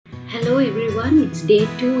Hello everyone, it's day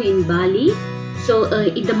 2 in Bali. So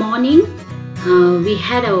in the morning, we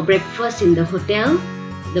had our breakfast in the hotel.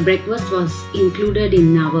 The breakfast was included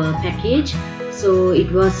in our package. So it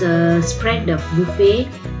was a spread of buffet.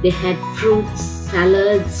 They had fruits,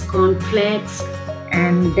 salads, cornflakes,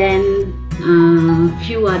 and then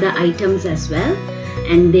few other items as well.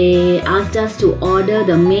 And they asked us to order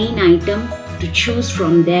the main item to choose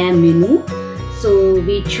from their menu. So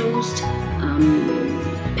we chose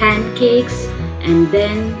pancakes, and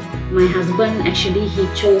then my husband he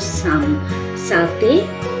chose some satay.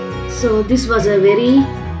 So this was a very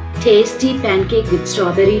tasty pancake with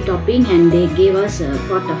strawberry topping, and they gave us a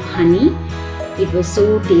pot of honey. It was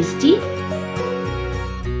so tasty.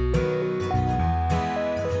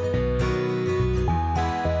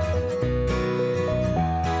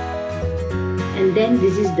 And then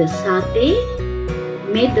this is the satay.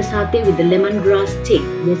 Made the satay with the lemongrass stick.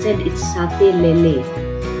 They said it's satay lele.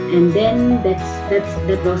 And then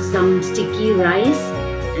that was some sticky rice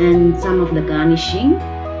and some of the garnishing.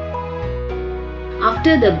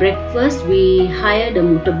 After the breakfast, we hired a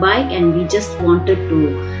motorbike and we just wanted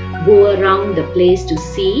to go around the place to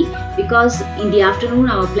see, because in the afternoon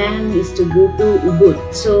our plan is to go to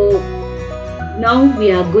Ubud. So now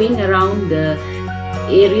we are going around the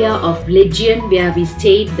area of Legian where we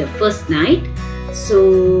stayed the first night.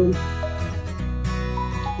 So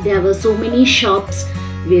there were so many shops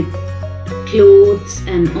with clothes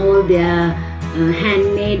and all their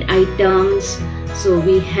handmade items. So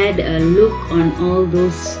we had a look on all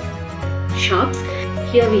those shops.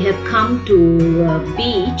 Here we have come to a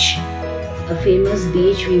beach, a famous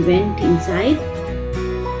beach. We went inside.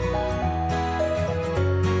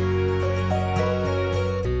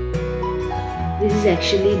 This is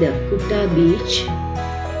actually the Kuta beach.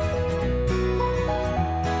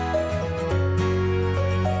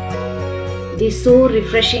 It is so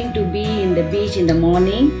refreshing to be in the beach in the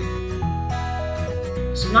morning.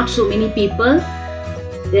 So not so many people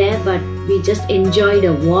there, but we just enjoyed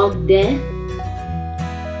a walk there.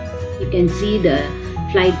 You can see the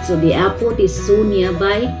flight. So the airport is so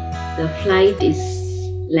nearby. The flight is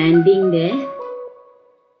landing there.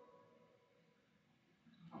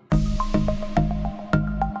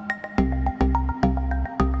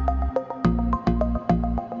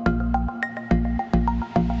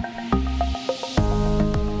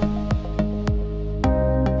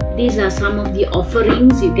 These are some of the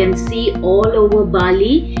offerings you can see all over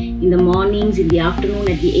Bali, in the mornings, in the afternoon,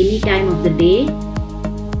 at any time of the day.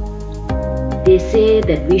 They say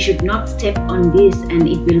that we should not step on this and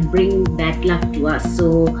it will bring bad luck to us.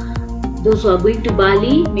 So those who are going to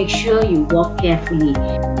Bali, make sure you walk carefully.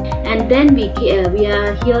 And then we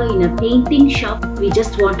are here in a painting shop. We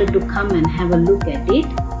just wanted to come and have a look at it.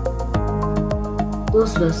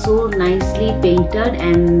 Those were so nicely painted,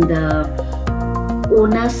 and the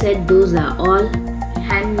owner said those are all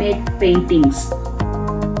handmade paintings.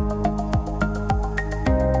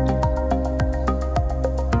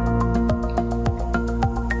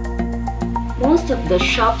 Most of the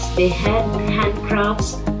shops, they had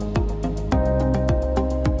handcrafts.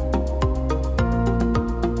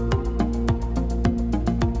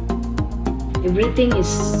 Everything is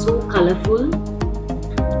so colorful,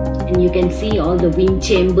 and you can see all the wind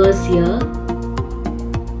chambers here.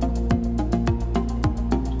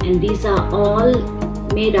 And these are all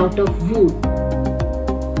made out of wood.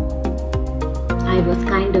 I was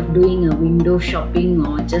kind of doing a window shopping,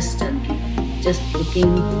 or just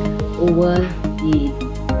looking over the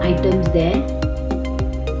items there.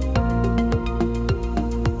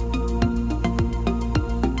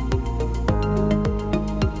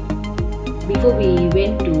 Before we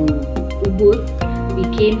went to Ubud,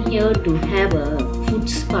 we came here to have a foot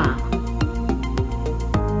spa.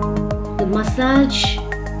 The massage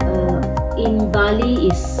in Bali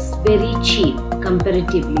is very cheap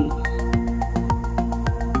comparatively.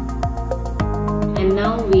 And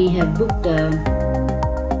now we have booked a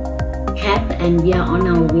cab and we are on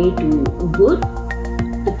our way to Ubud.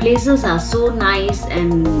 The places are so nice,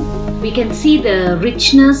 and we can see the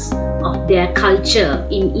richness of their culture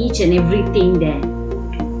in each and everything there.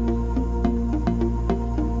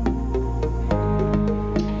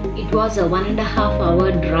 It was a 1.5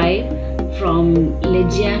 hour drive from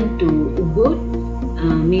Legian to Ubud,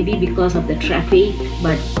 maybe because of the traffic,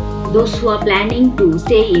 but those who are planning to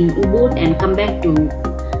stay in Ubud and come back to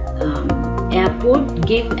airport,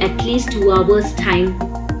 give at least 2 hours time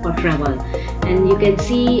for travel. And you can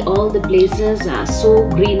see all the places are so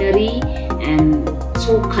greenery and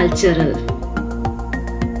so cultural.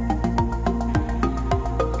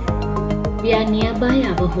 We We are nearby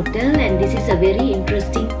our hotel, and this is a very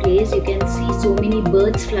interesting place. You can see so many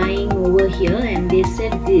birds flying over here, and they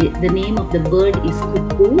said the name of the bird is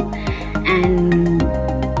cuckoo, and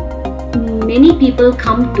many people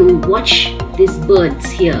come to watch these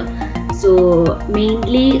birds here. So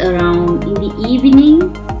mainly around in the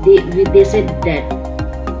evening, they said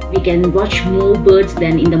that we can watch more birds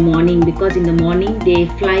than in the morning, because in the morning they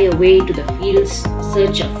fly away to the fields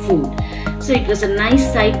search of food. So it was a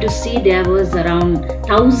nice sight to see. There was around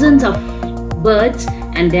thousands of birds,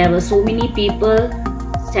 and there were so many people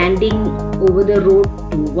standing over the road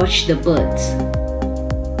to watch the birds.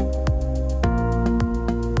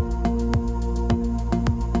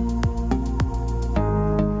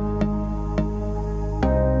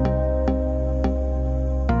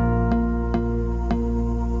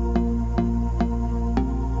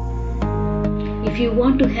 If you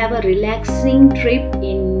want to have a relaxing trip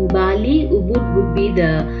in Bali, Ubud would be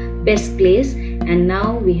the best place. And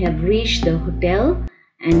now we have reached the hotel,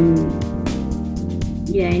 and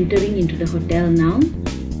we are entering into the hotel now.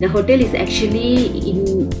 The hotel is actually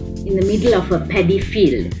in the middle of a paddy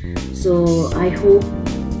field, so I hope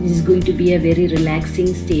this is going to be a very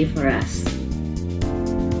relaxing stay for us.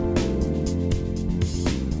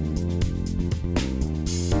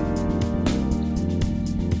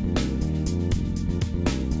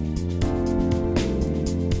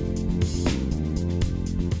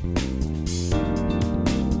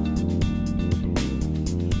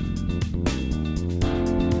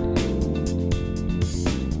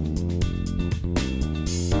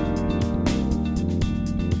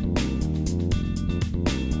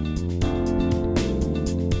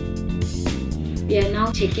 We are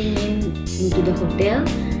now checking into the hotel,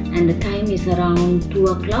 and the time is around 2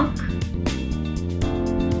 o'clock.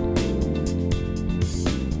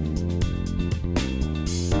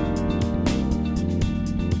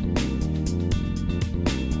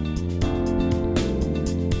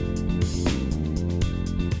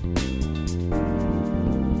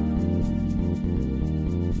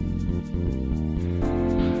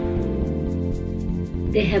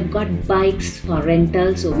 They have got bikes for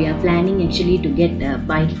rental, so we are planning actually to get a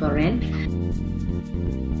bike for rent.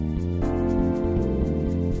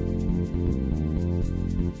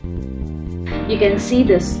 You can see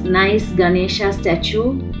this nice Ganesha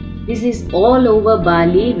statue. This is all over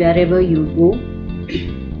Bali, wherever you go.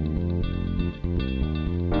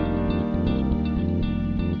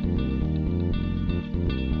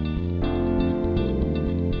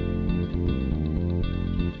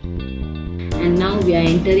 And now we are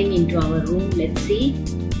entering into our room. Let's see.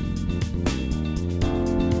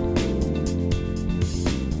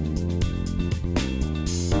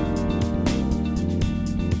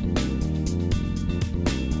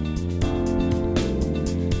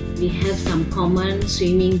 We have some common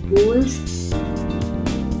swimming pools.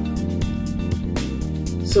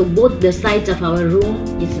 So both the sides of our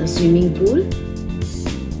room is a swimming pool.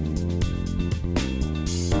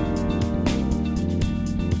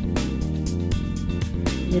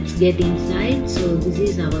 Let's get inside. So this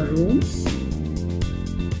is our room.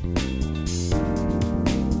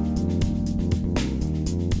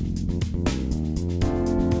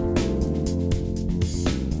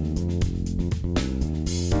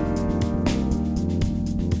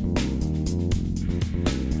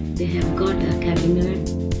 They have got a cabinet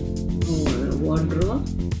or a wardrobe,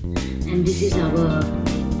 and this is our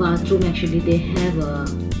bathroom. Actually, they have a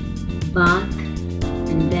bath,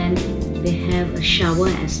 and then they have a shower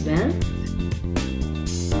as well.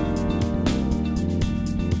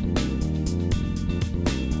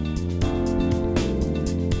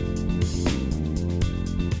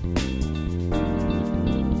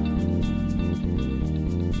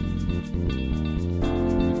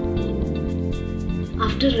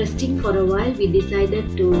 After resting for a while, we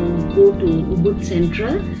decided to go to Ubud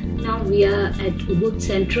Central. Now we are at Ubud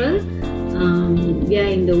Central. We are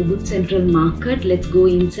in the Ubud Central Market. Let's go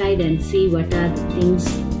inside and see what are the things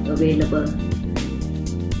available.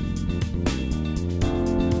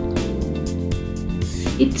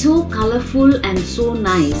 It's so colorful and so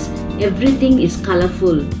nice. Everything is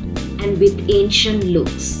colorful and with ancient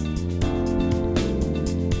looks.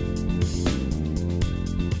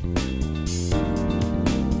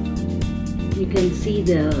 You can see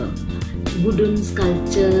the wooden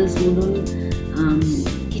sculptures, wooden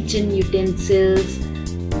kitchen utensils.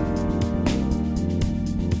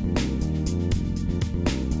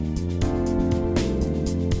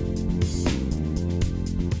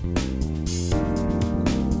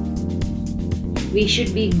 We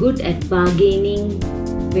should be good at bargaining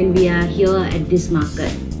when we are here at this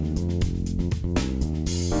market.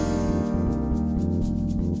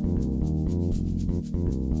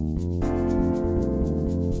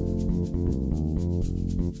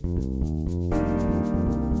 They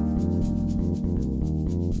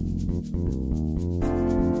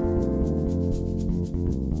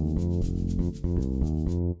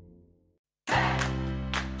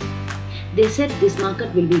said this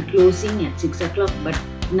market will be closing at 6 o'clock, but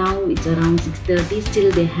now it's around 6:30. Still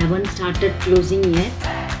they haven't started closing yet.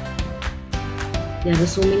 There were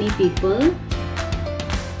so many people,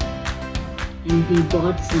 and we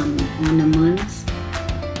bought some ornaments.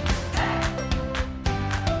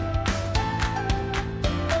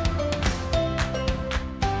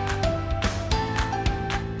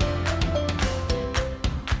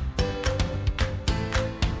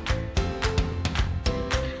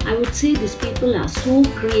 I would say these people are so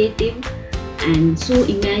creative and so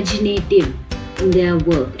imaginative in their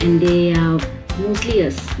work, and they are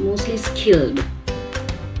mostly skilled.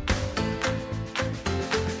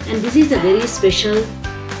 And this is a very special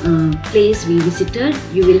place we visited.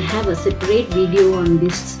 You will have a separate video on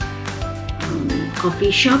this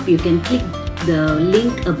coffee shop. You can click the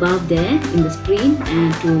link above there in the screen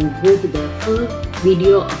and to go to the full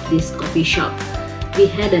video of this coffee shop. We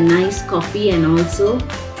had a nice coffee, and also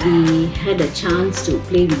we had a chance to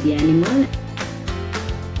play with the animal.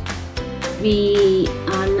 We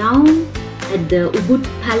are now at the UBUD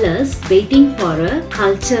Palace waiting for a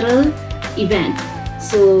cultural event.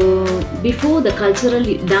 So before the cultural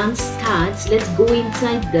dance starts, let's go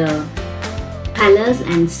inside the palace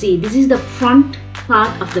and see. This is the front part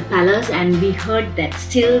of the palace, and we heard that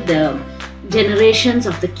still the generations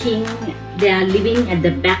of the king, they are living at the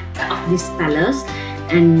back of this palace,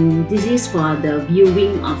 and this is for the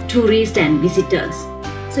viewing of tourists and visitors.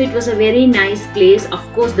 So it was a very nice place. Of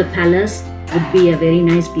course, the palace would be a very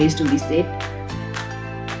nice place to visit.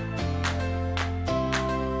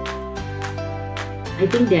 I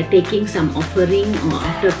think they are taking some offering, or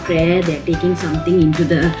after prayer they are taking something into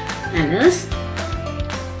the palace.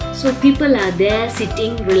 So people are there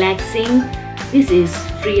sitting, relaxing. This is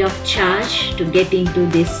free of charge to get into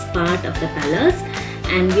this part of the palace,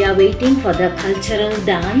 and we are waiting for the cultural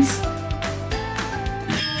dance.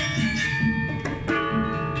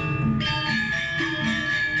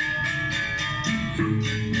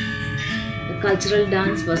 The cultural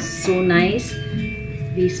dance was so nice.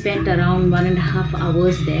 We spent around 1.5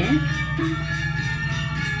 hours there.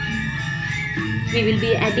 We will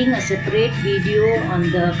be adding a separate video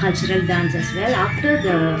on the cultural dance as well. After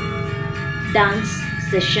the dance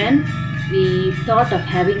session, we thought of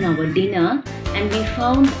having our dinner, and we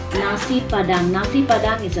found nasi padang. Nasi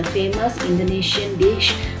padang is a famous Indonesian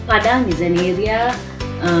dish. Padang is an area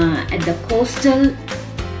at the coastal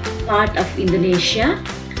part of Indonesia.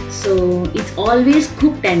 So it's always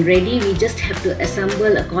cooked and ready. We just have to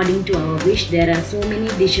assemble according to our wish. There are so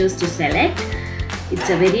many dishes to select. It's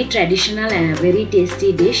a very traditional and a very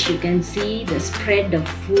tasty dish. You can see the spread of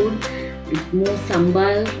food with more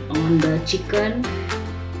sambal on the chicken.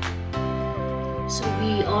 So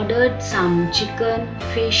we ordered some chicken,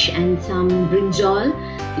 fish and some brinjal.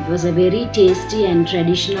 It was a very tasty and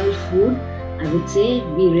traditional food. I would say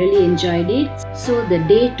we really enjoyed it. So the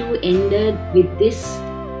day 2 ended with this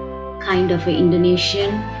kind of an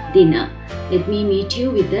Indonesian dinner. Let me meet you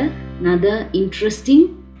with another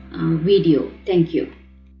interesting video. Thank you.